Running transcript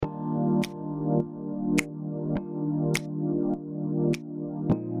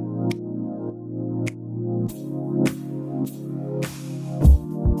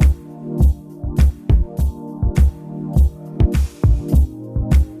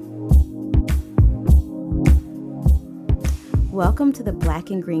Welcome to the Black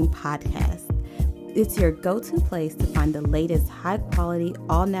and Green Podcast. It's your go-to place to find the latest high-quality,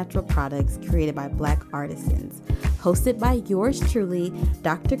 all-natural products created by Black artisans. Hosted by yours truly,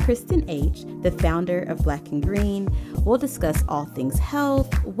 Dr. Kristen H., the founder of Black and Green. We'll discuss all things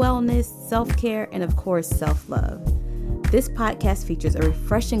health, wellness, self-care, and of course, self-love. This podcast features a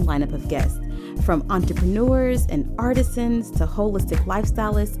refreshing lineup of guests, from entrepreneurs and artisans to holistic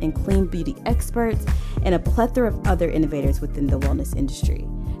lifestylists and clean beauty experts, and a plethora of other innovators within the wellness industry.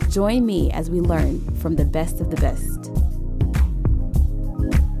 Join me as we learn from the best of the best.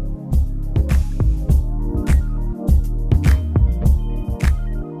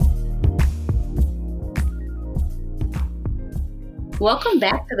 Welcome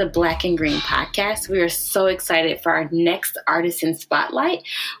back to the Black and Green Podcast. We are so excited for our next artisan spotlight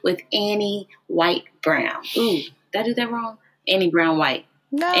with Annie White Brown. Ooh, did I do that wrong? Annie Brown White.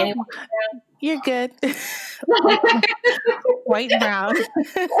 No, Annie Brown. You're good. White Brown.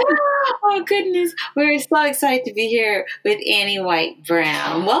 Oh, goodness. We're so excited to be here with Annie White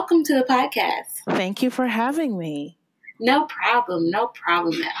Brown. Welcome to the podcast. Thank you for having me. No problem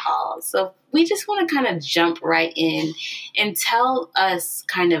at all. So we just want to kind of jump right in and tell us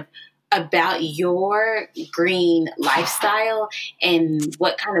kind of about your green lifestyle and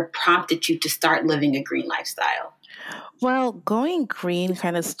what kind of prompted you to start living a green lifestyle. Well, going green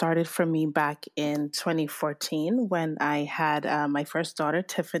kind of started for me back in 2014 when I had my first daughter,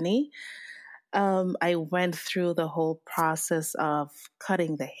 Tiffany. I went through the whole process of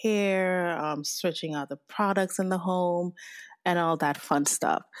cutting the hair, switching out the products in the home, and all that fun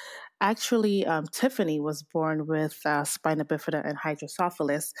stuff. Actually, Tiffany was born with spina bifida and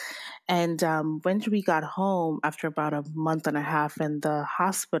hydrocephalus. And when we got home, after about a month and a half in the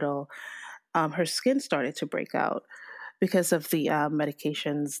hospital, her skin started to break out because of the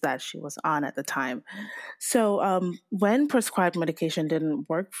medications that she was on at the time. So when prescribed medication didn't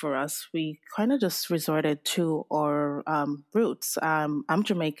work for us, we kind of just resorted to our roots. I'm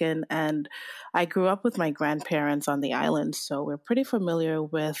Jamaican, and I grew up with my grandparents on the island, so we're pretty familiar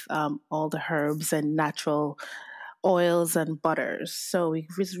with all the herbs and natural oils and butters. So we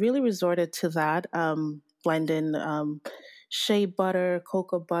really resorted to that, blending shea butter,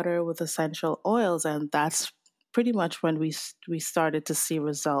 cocoa butter with essential oils, and that's pretty much when we started to see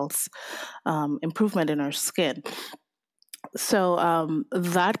results, improvement in our skin. So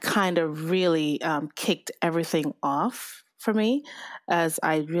that kind of really kicked everything off for me, as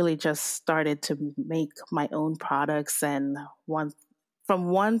I really just started to make my own products, and from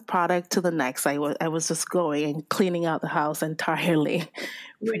one product to the next, I was just going and cleaning out the house entirely.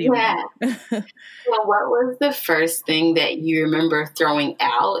 Pretty much. Well, what was the first thing that you remember throwing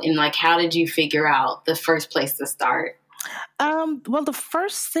out, and like, how did you figure out the first place to start? Well, the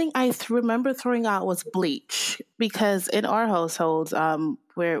first thing I remember throwing out was bleach, because in our households,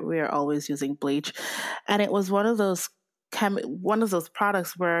 we're always using bleach, and it was one of those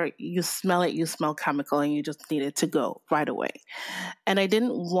products where you smell it, you smell chemical, and you just need it to go right away. And I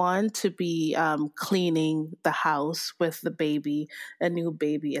didn't want to be cleaning the house with the baby, a new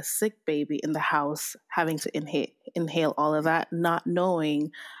baby, a sick baby in the house, having to inhale all of that, not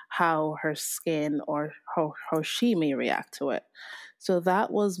knowing how her skin or how she may react to it. So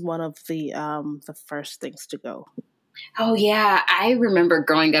that was one of the first things to go. Oh, yeah. I remember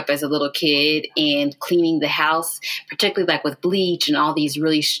growing up as a little kid and cleaning the house, particularly like with bleach and all these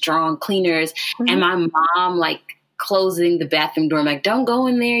really strong cleaners. Mm-hmm. And my mom like closing the bathroom door, like, don't go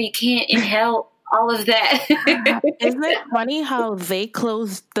in there. You can't inhale all of that. Isn't it funny how they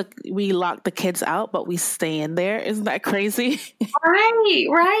we lock the kids out, but we stay in there? Isn't that crazy?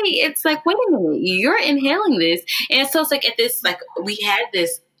 Right. It's like, wait a minute, you're inhaling this. And so it's like at this, like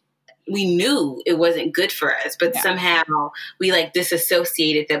we knew it wasn't good for us, but somehow we like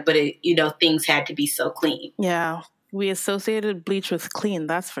disassociated that, but things had to be so clean. Yeah. We associated bleach with clean.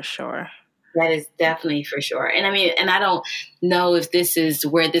 That's for sure. That is definitely for sure. And I mean, and I don't know if this is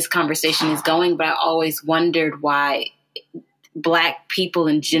where this conversation is going, but I always wondered why Black people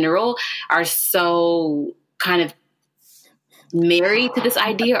in general are so kind of married to this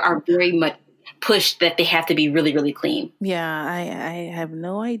idea, are very much pushed that they have to be really, really clean. Yeah, I have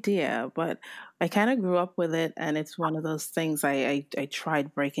no idea, but I kind of grew up with it, and it's one of those things I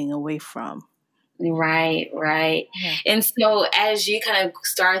tried breaking away from. Right. Yeah. And so as you kind of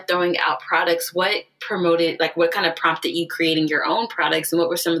start throwing out products, what kind of prompted you creating your own products, and what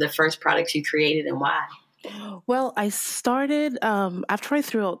were some of the first products you created and why? Well, I started after I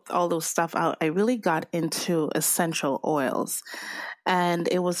threw all those stuff out. I really got into essential oils, and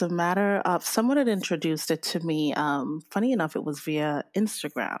it was a matter of someone had introduced it to me. Funny enough, it was via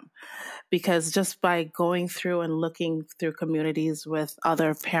Instagram because just by going through and looking through communities with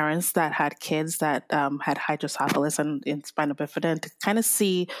other parents that had kids that had hydrocephalus and spina bifida, and to kind of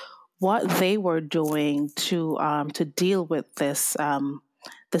see what they were doing to deal with this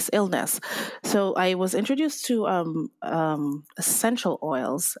illness. So I was introduced to essential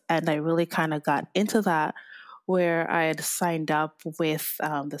oils, and I really kind of got into that. Where I had signed up with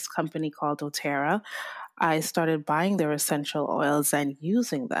this company called doTERRA, I started buying their essential oils and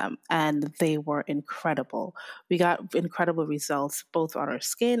using them, and they were incredible. We got incredible results both on our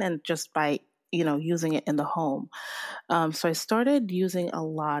skin and just by using it in the home. So I started using a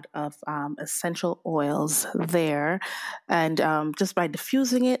lot of essential oils there, and just by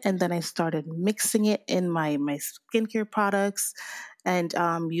diffusing it, and then I started mixing it in my skincare products and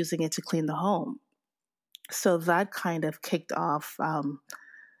using it to clean the home. So that kind of kicked off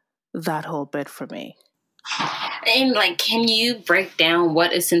that whole bit for me. And like, can you break down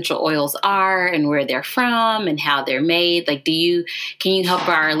what essential oils are and where they're from and how they're made? Like, can you help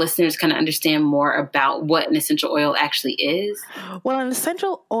our listeners kind of understand more about what an essential oil actually is? Well, an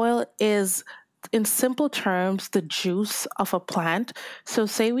essential oil is, in simple terms, the juice of a plant. So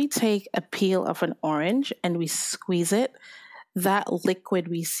say we take a peel of an orange and we squeeze it, that liquid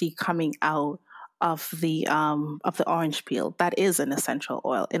we see coming out of the orange peel, that is an essential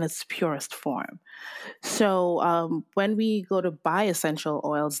oil in its purest form. So when we go to buy essential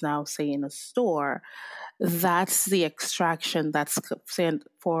oils now, say in a store, that's the extraction. That's say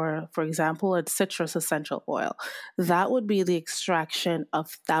for example, a citrus essential oil. That would be the extraction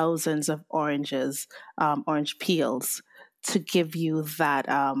of thousands of orange peels to give you that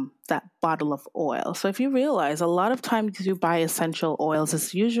bottle of oil. So if you realize, a lot of times you buy essential oils,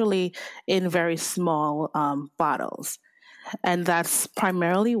 it's usually in very small bottles. And that's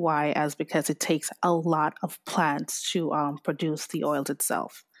primarily why, as because it takes a lot of plants to produce the oils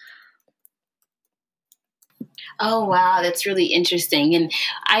itself. Oh, wow. That's really interesting. And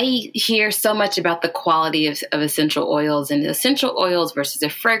I hear so much about the quality of essential oils and essential oils versus a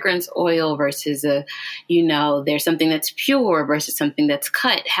fragrance oil versus there's something that's pure versus something that's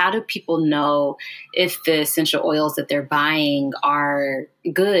cut. How do people know if the essential oils that they're buying are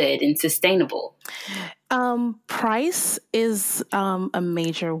good and sustainable? Price is a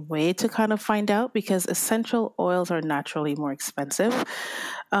major way to kind of find out because essential oils are naturally more expensive.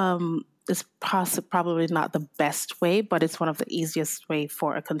 It's probably not the best way, but it's one of the easiest way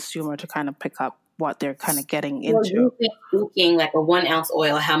for a consumer to kind of pick up what they're kind of getting into. Thinking like a 1 ounce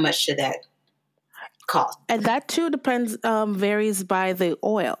oil, how much should that cost? And that too depends, varies by the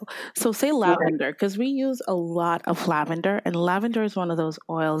oil. So say lavender, because we use a lot of lavender, and lavender is one of those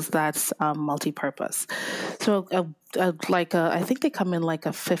oils that's multi-purpose. So I think they come in like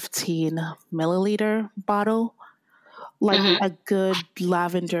a 15 milliliter bottle. Like a good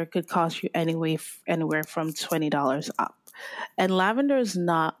lavender could cost you anywhere from $20 up. And lavender is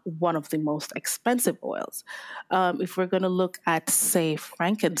not one of the most expensive oils. If we're going to look at, say,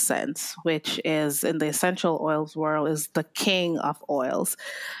 frankincense, which is in the essential oils world is the king of oils,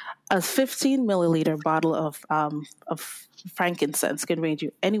 a 15 milliliter bottle of frankincense can range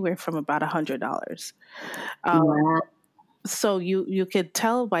you anywhere from about $100. So you could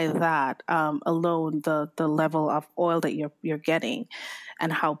tell by that alone the level of oil that you're getting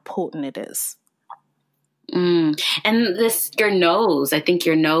and how potent it is. And your nose, I think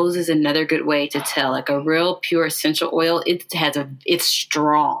your nose is another good way to tell. Like a real pure essential oil, it's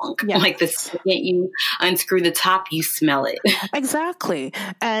strong. Yes. Like the second you unscrew the top, you smell it. Exactly.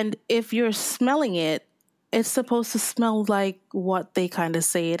 And if you're smelling it, it's supposed to smell like what they kind of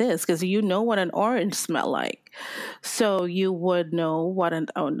say it is, because you know what an orange smell like. So you would know what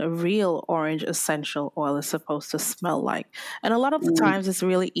a real orange essential oil is supposed to smell like. And a lot of the times it's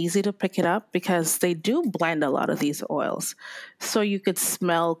really easy to pick it up because they do blend a lot of these oils. So you could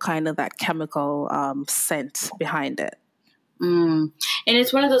smell kind of that chemical scent behind it. And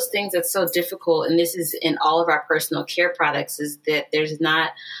it's one of those things that's so difficult, and this is in all of our personal care products, is that there's not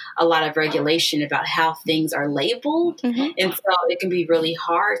a lot of regulation about how things are labeled. And so it can be really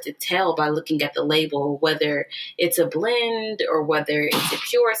hard to tell by looking at the label whether it's a blend or whether it's a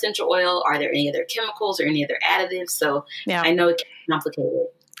pure essential oil. Are there any other chemicals or any other additives? So yeah. I know it can be complicated.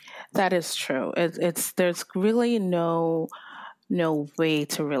 That is true. There's really no way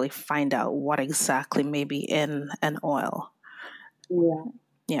to really find out what exactly may be in an oil.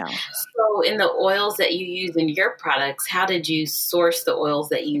 Yeah. So in the oils that you use in your products, how did you source the oils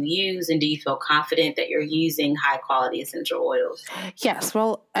that you use? And do you feel confident that you're using high quality essential oils? Yes.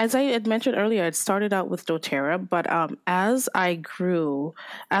 Well, as I had mentioned earlier, it started out with doTERRA, but as I grew,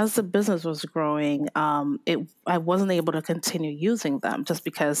 as the business was growing, I wasn't able to continue using them just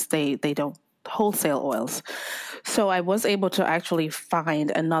because they don't wholesale oils. So I was able to actually find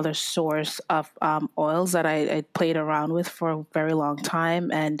another source of oils that I played around with for a very long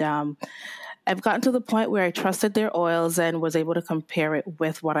time. And I've gotten to the point where I trusted their oils and was able to compare it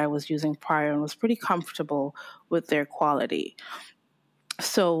with what I was using prior and was pretty comfortable with their quality.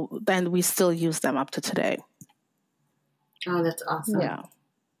 So then we still use them up to today. Oh, that's awesome. Yeah.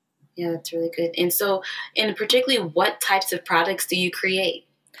 Yeah, that's really good. And so, and particularly, what types of products do you create?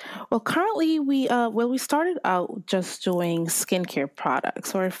 Well, currently we started out just doing skincare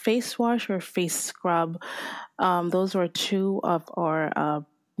products, or a face wash or face scrub. Those were two of our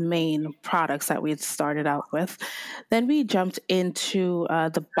main products that we had started out with. Then we jumped into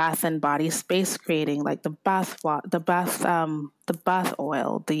the bath and body space, creating like the bath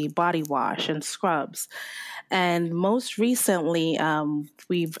oil, the body wash, and scrubs. And most recently,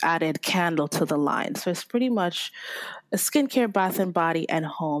 we've added candle to the line. So it's pretty much a skincare, bath and body, and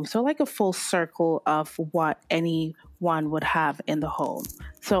home. So like a full circle of what anyone would have in the home.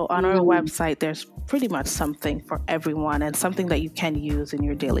 So on our website, there's pretty much something for everyone and something that you can use in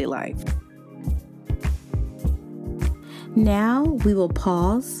your daily life. Now we will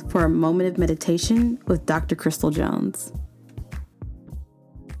pause for a moment of meditation with Dr. Crystal Jones.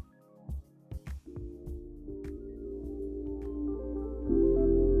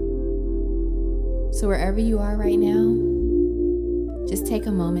 So wherever you are right now, just take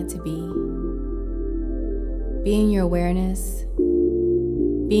a moment to be. Be in your awareness,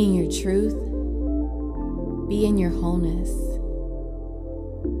 be in your truth, be in your wholeness.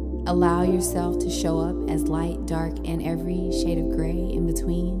 Allow yourself to show up as light, dark, and every shade of gray in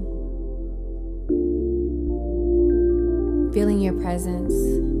between. Feeling your presence,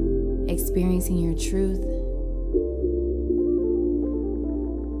 experiencing your truth.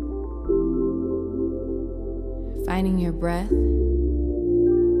 Finding your breath,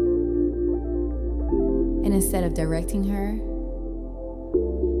 and instead of directing her,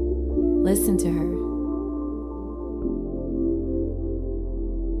 listen to her.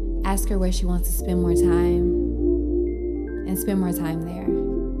 Ask her where she wants to spend more time, and spend more time there.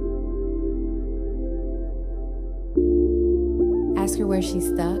 Ask her where she's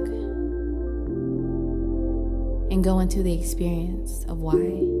stuck, and go into the experience of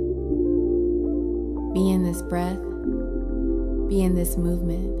why. Be in this breath, be in this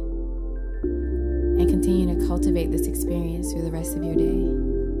movement, and continue to cultivate this experience through the rest of your day,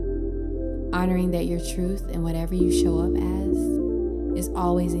 honoring that your truth and whatever you show up as is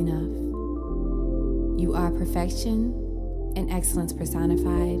always enough. You are perfection and excellence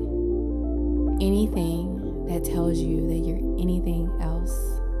personified. Anything that tells you that you're anything else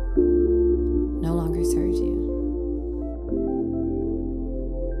no longer serves you.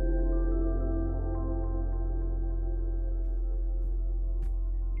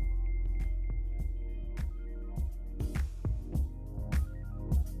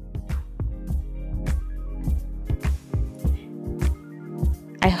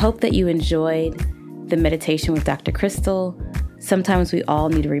 I hope that you enjoyed the meditation with Dr. Crystal. Sometimes we all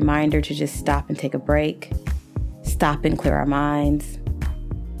need a reminder to just stop and take a break, stop and clear our minds,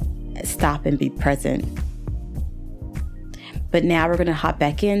 stop and be present. But now we're going to hop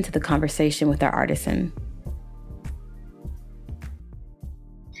back into the conversation with our artisan.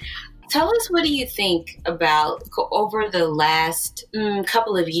 Tell us, what do you think about over the last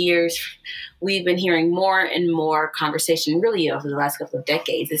couple of years? We've been hearing more and more conversation, really over the last couple of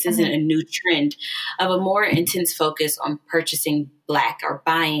decades. This isn't a new trend, of a more intense focus on purchasing Black or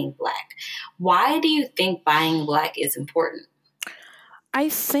buying Black. Why do you think buying Black is important? I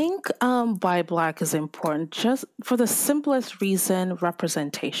think buy Black is important just for the simplest reason: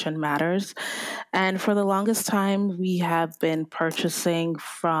 representation matters. And for the longest time, we have been purchasing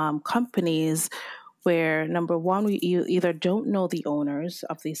from companies where, number one, we either don't know the owners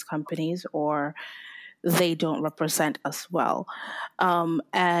of these companies or they don't represent us well.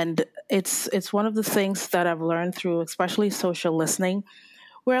 And it's one of the things that I've learned through, especially social listening,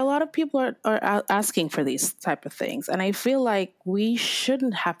 where a lot of people are asking for these type of things. And I feel like we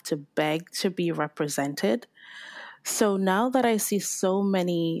shouldn't have to beg to be represented. So now that I see so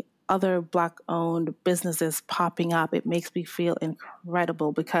many other Black-owned businesses popping up, it makes me feel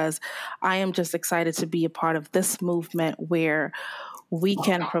incredible, because I am just excited to be a part of this movement where we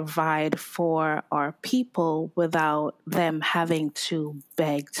can provide for our people without them having to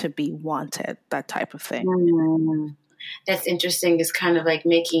beg to be wanted, that type of thing. Mm. That's interesting. It's kind of like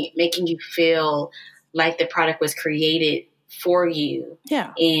making you feel like the product was created for you.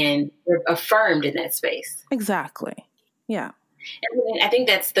 Yeah. And you're affirmed in that space. Exactly. Yeah. I think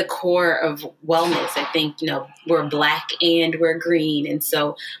that's the core of wellness. I think, we're Black and we're green. And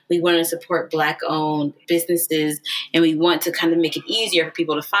so we want to support Black-owned businesses, and we want to kind of make it easier for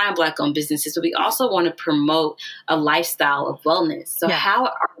people to find Black-owned businesses. But we also want to promote a lifestyle of wellness. So how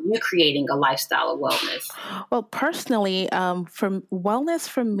are you creating a lifestyle of wellness? Well, personally, for wellness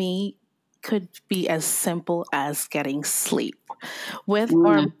for me could be as simple as getting sleep. With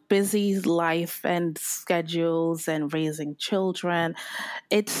our busy life and schedules and raising children,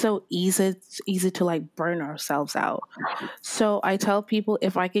 it's so easy to like burn ourselves out. So I tell people,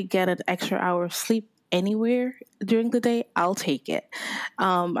 if I could get an extra hour of sleep anywhere during the day, I'll take it.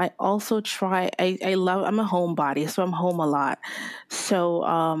 I also try, I'm a homebody, so I'm home a lot. So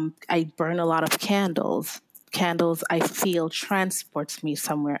I burn a lot of candles. I feel transports me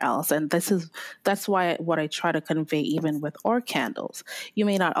somewhere else. And that's why what I try to convey even with our candles. You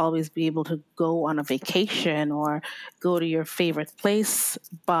may not always be able to go on a vacation or go to your favorite place,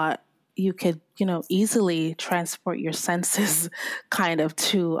 but you could, easily transport your senses kind of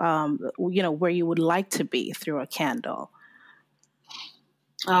to, where you would like to be through a candle.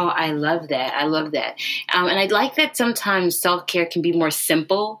 Oh, I love that. And I like that sometimes self-care can be more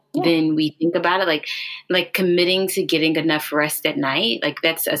simple than we think about it. Like committing to getting enough rest at night. Like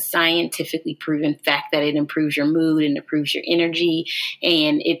that's a scientifically proven fact that it improves your mood and improves your energy.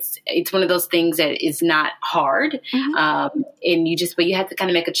 And it's one of those things that is not hard. And but you have to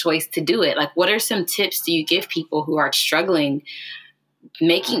kind of make a choice to do it. Like, what are some tips do you give people who are struggling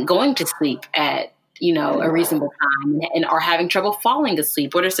going to sleep at a reasonable time and are having trouble falling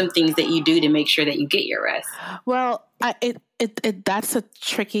asleep? What are some things that you do to make sure that you get your rest? Well, that's a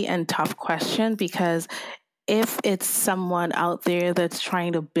tricky and tough question, because if it's someone out there that's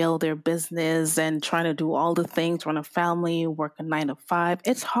trying to build their business and trying to do all the things, run a family, work a 9 to 5,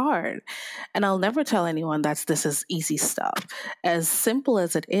 it's hard. And I'll never tell anyone this is easy stuff. As simple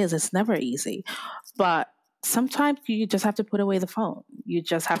as it is, it's never easy. But sometimes you just have to put away the phone. You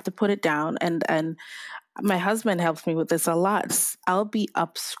just have to put it down. And my husband helps me with this a lot. I'll be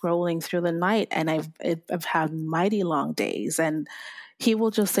up scrolling through the night, and I've had mighty long days, and he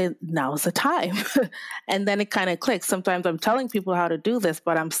will just say, now's the time. And then it kind of clicks. Sometimes I'm telling people how to do this,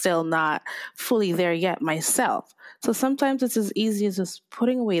 but I'm still not fully there yet myself. So sometimes it's as easy as just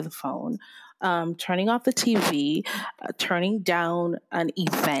putting away the phone, turning off the TV, turning down an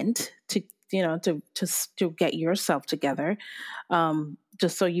event to get yourself together,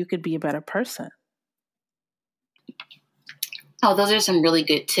 just so you could be a better person. Oh, those are some really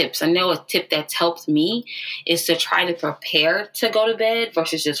good tips. I know a tip that's helped me is to try to prepare to go to bed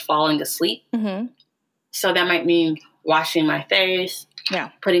versus just falling asleep. Mm-hmm. So that might mean washing my face,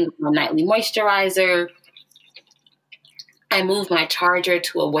 putting on my nightly moisturizer. I move my charger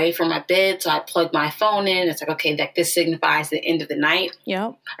away from my bed, so I plug my phone in. It's like, okay, this signifies the end of the night.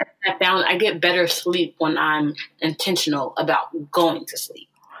 Yep. I found I get better sleep when I'm intentional about going to sleep.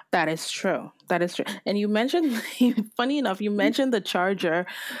 That is true. And you mentioned, funny enough, you mentioned the charger.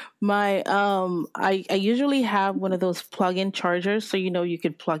 I usually have one of those plug-in chargers, so you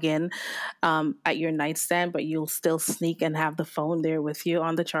could plug in at your nightstand, but you'll still sneak and have the phone there with you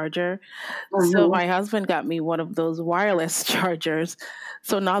on the charger. Mm-hmm. So my husband got me one of those wireless chargers,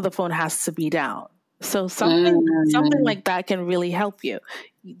 so now the phone has to be down. So something like that can really help you.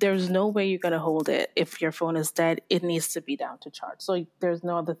 There's no way you're going to hold it if your phone is dead. It needs to be down to charge. So there's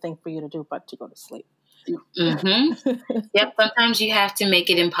no other thing for you to do but to go to sleep. Mm-hmm. Yep. Sometimes you have to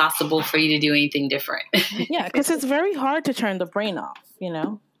make it impossible for you to do anything different. Yeah, because it's very hard to turn the brain off,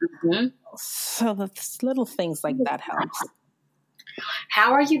 Mm-hmm. So the little things like that helps.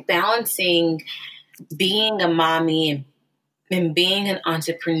 How are you balancing being a mommy and being an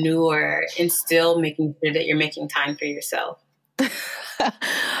entrepreneur and still making sure that you're making time for yourself?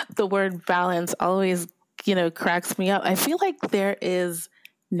 The word balance always, cracks me up. I feel like there is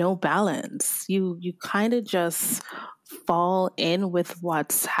no balance. You kind of just fall in with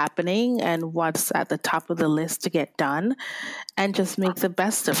what's happening and what's at the top of the list to get done and just make the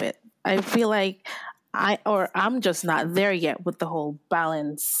best of it. I feel like I'm just not there yet with the whole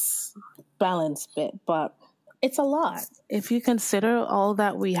balance bit, but it's a lot. If you consider all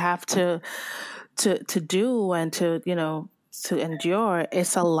that we have to do and to endure,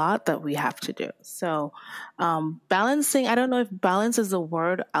 it's a lot that we have to do. So balancing, I don't know if balance is a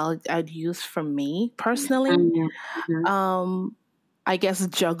word I'd use for me personally. Mm-hmm. I guess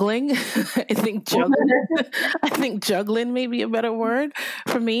juggling. I think juggling may be a better word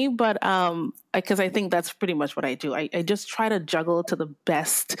for me, but because I think that's pretty much what I do. I just try to juggle to the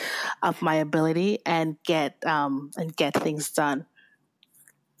best of my ability and get things done.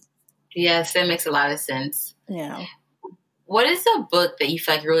 Yes, that makes a lot of sense. Yeah. What is a book that you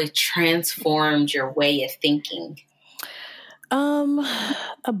feel like really transformed your way of thinking?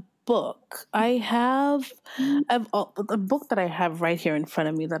 A book. I have a book that I have right here in front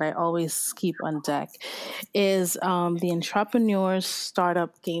of me that I always keep on deck is The Entrepreneur's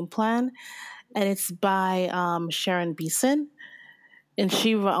Startup Game Plan, and it's by Sharon Beeson. And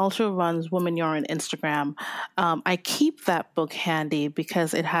she also runs Women You're on Instagram. I keep that book handy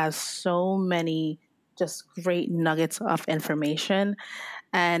because it has so many just great nuggets of information,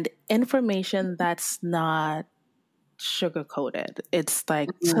 and information that's not sugar coated. It's like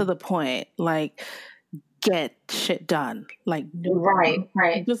to the point, like get shit done. Like right.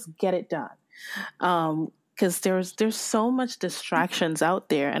 Just get it done. Because there's so much distractions out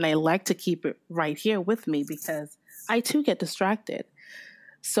there, and I like to keep it right here with me because I too get distracted.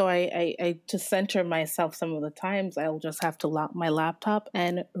 So I to center myself some of the times I'll just have to lock my laptop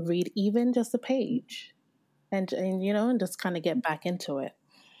and read even just a page, and just kind of get back into it.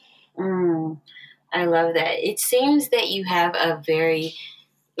 I love that. It seems that you have a very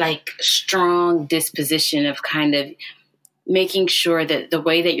strong disposition of kind of making sure that the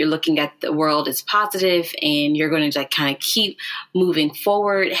way that you're looking at the world is positive and you're going to kind of keep moving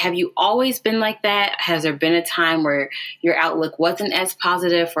forward. Have you always been like that? Has there been a time where your outlook wasn't as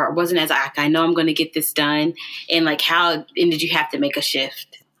positive or wasn't as I know I'm going to get this done? And did you have to make a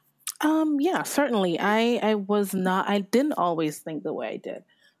shift? Yeah, certainly. I didn't always think the way I did.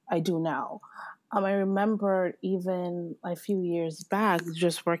 I do now. I remember even a few years back,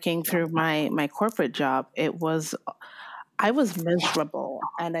 just working through my corporate job, I was miserable.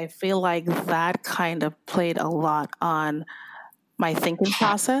 And I feel like that kind of played a lot on my thinking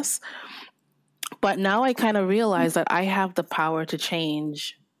process. But now I kind of realize that I have the power to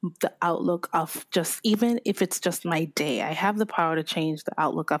change the outlook of even if it's just my day. I have the power to change the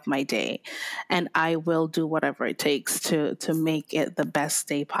outlook of my day, and I will do whatever it takes to make it the best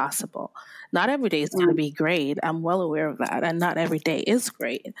day possible. Not every day is going to be great. I'm well aware of that, and not every day is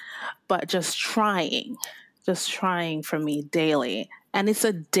great, but just trying for me daily. And it's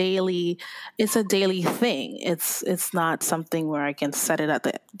a daily thing. It's not something where I can set it at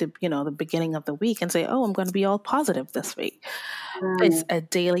the beginning of the week and say, oh, I'm going to be all positive this week. It's a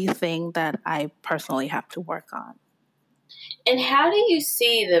daily thing that I personally have to work on. And how do you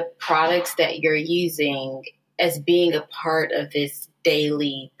see the products that you're using as being a part of this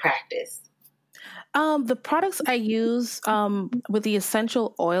daily practice? The products I use, with the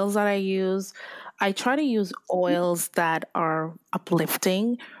essential oils that I use, I try to use oils that are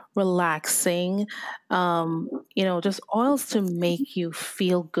uplifting, relaxing, just oils to make you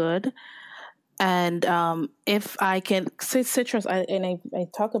feel good. And if I can say citrus, I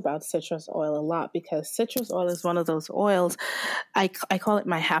talk about citrus oil a lot because citrus oil is one of those oils, I call it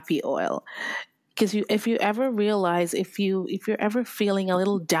my happy oil. Because if you ever realize, if you're ever feeling a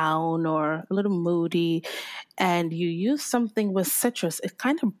little down or a little moody and you use something with citrus, it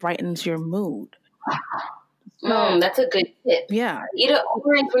kind of brightens your mood. That's a good tip. Yeah. Eat an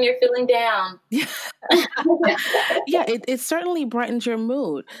orange when you're feeling down. Yeah, it certainly brightens your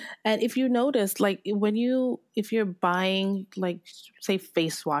mood. And if you notice, if you're buying, say,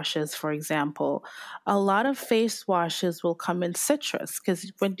 face washes, for example, a lot of face washes will come in citrus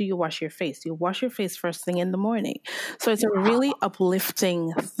because when do you wash your face? You wash your face first thing in the morning. So it's a really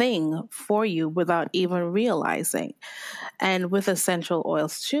uplifting thing for you without even realizing. And with essential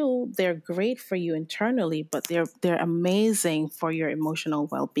oils too, they're great for you internally, but they're amazing for your emotional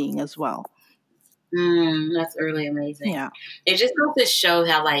well-being as well. That's really amazing. Yeah. It just goes to show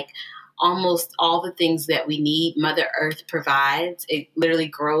how almost all the things that we need, Mother Earth provides. It literally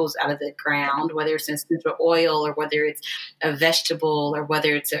grows out of the ground, whether it's essential oil or whether it's a vegetable or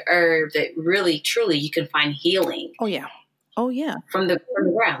whether it's an herb, that really, truly you can find healing. Oh, yeah. From the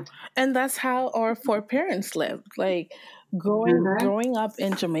ground. And that's how our foreparents lived. Growing up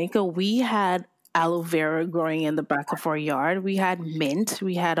in Jamaica, we had aloe vera growing in the back of our yard. We had mint.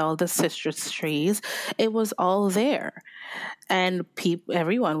 We had all the citrus trees. It was all there. And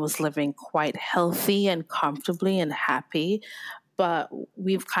everyone was living quite healthy and comfortably and happy. But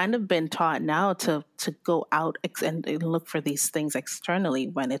we've kind of been taught now to go out and look for these things externally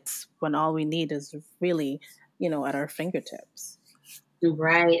when all we need is really, at our fingertips.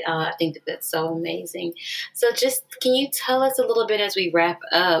 Right. I think that's so amazing. So just can you tell us a little bit as we wrap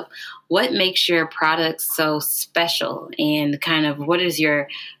up, what makes your products so special, and kind of what is your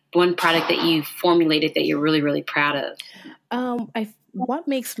one product that you formulated that you're really, really proud of? What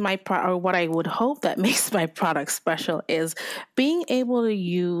makes or what I would hope that makes my product special is being able to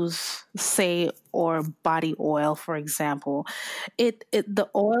use, say, or body oil, for example. The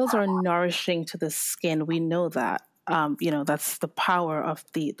oils are nourishing to the skin. We know that. That's the power of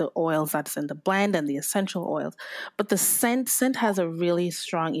the oils that's in the blend and the essential oils. But the scent has a really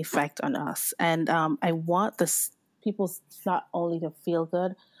strong effect on us. And I want people not only to feel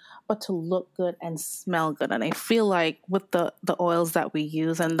good, but to look good and smell good. And I feel like with the oils that we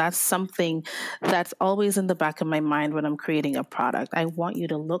use, and that's something that's always in the back of my mind when I'm creating a product. I want you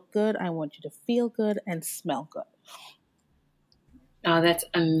to look good. I want you to feel good and smell good. Oh, that's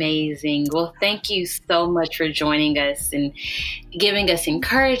amazing. Well, thank you so much for joining us and giving us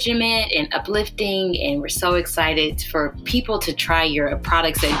encouragement and uplifting. And we're so excited for people to try your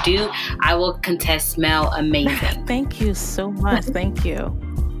products that do, I will contest, smell amazing. Thank you so much. Thank you.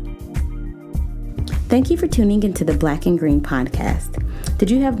 Thank you for tuning into the Black and Green podcast. Did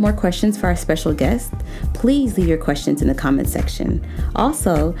you have more questions for our special guest? Please leave your questions in the comment section.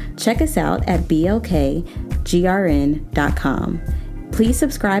 Also, check us out at blkgrn.com. Please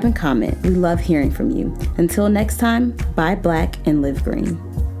subscribe and comment. We love hearing from you. Until next time, buy Black and live green.